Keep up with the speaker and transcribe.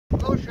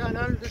Hello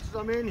Shannon, this is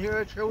Amin here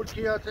at Sherwood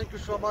Kia. Thank you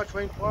so much for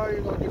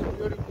inquiring on this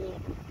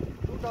beautiful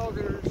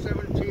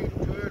 2017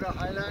 Toyota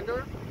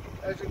Highlander.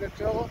 As you can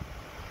tell,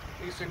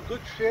 it's in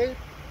good shape.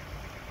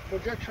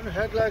 Projection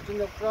headlights in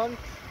the front.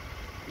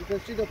 You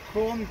can see the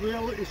chrome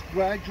grille is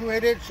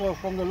graduated, so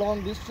from the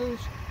long distance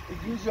it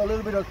gives you a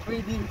little bit of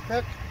 3D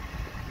effect.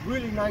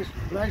 Really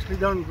nicely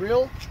done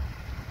grille.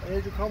 And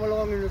as you come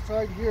along in the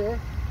side here,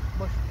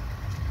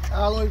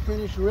 alloy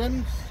finish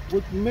rims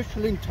with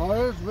Michelin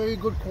tires, very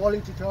good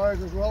quality tires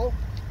as well.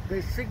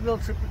 There's signal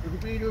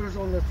repeaters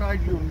on the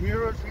side view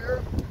mirrors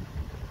here.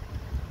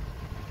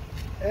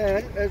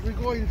 And as we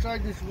go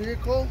inside this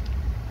vehicle,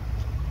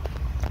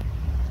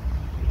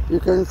 you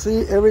can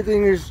see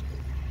everything is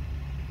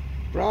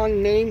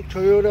brand name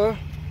Toyota.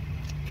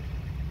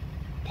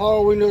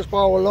 Power windows,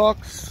 power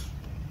locks.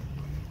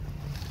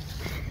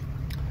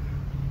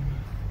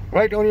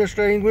 Right on your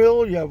steering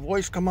wheel, you have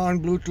voice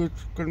command, Bluetooth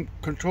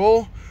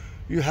control.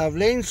 You have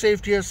lane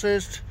safety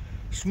assist,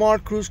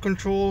 smart cruise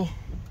control.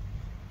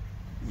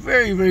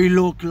 Very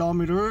low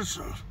kilometers,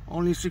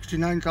 only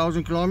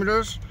 69,000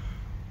 kilometers.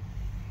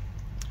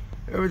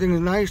 Everything is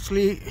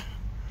nicely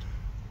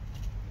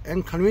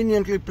and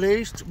conveniently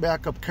placed.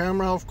 Backup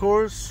camera, of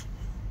course.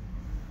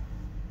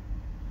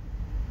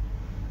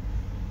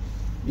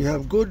 You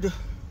have good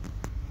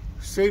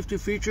safety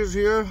features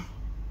here.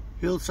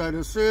 Hillside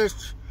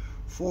assist,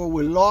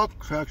 4-wheel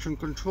lock, traction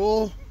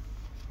control.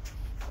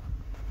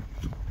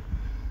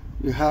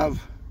 You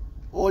have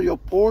all your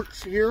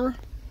ports here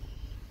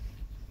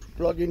to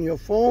plug in your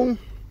phone.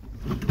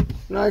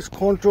 Nice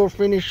contour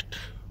finished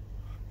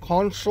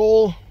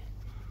console,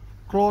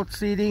 cloth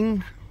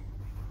seating,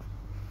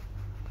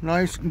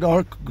 nice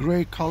dark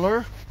gray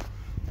color.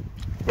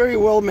 Very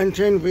well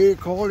maintained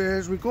vehicle.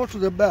 As we go to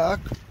the back,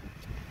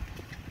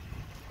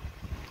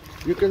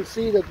 you can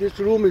see that this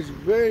room is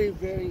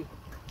very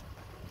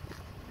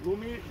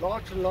roomy,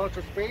 lots and lots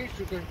of space.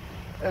 You can,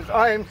 as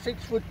I am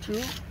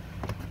 6'2",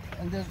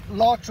 and there's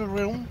lots of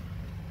room.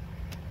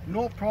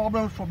 No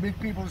problems for big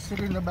people to sit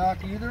in the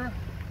back either.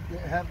 They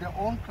have their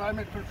own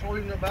climate control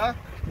in the back.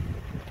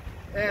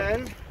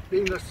 And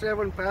being a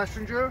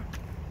 7-passenger,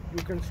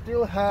 you can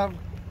still have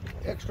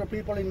extra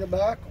people in the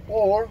back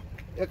or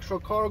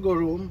extra cargo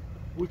room,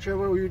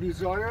 whichever you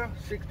desire.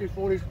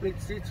 60-40 split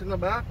seats in the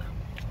back.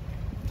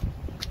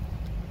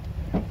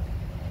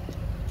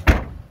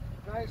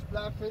 Nice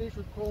black finish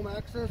with chrome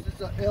accents.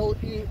 It's a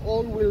LE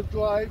all-wheel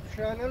drive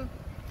Shannon.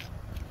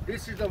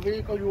 This is the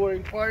vehicle you were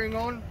inquiring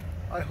on.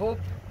 I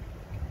hope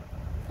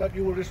that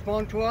you will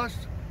respond to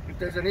us. If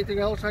there's anything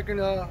else I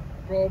can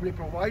probably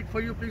provide for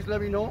you, please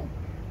let me know.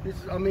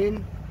 This is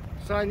Amin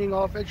signing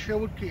off at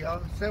Sherwood Kia,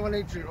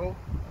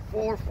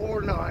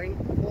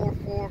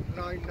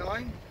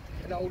 780-449-4499.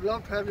 And I would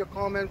love to have your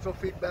comments or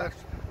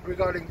feedbacks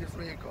regarding this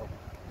vehicle.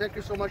 Thank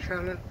you so much,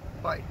 Shannon.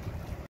 Bye.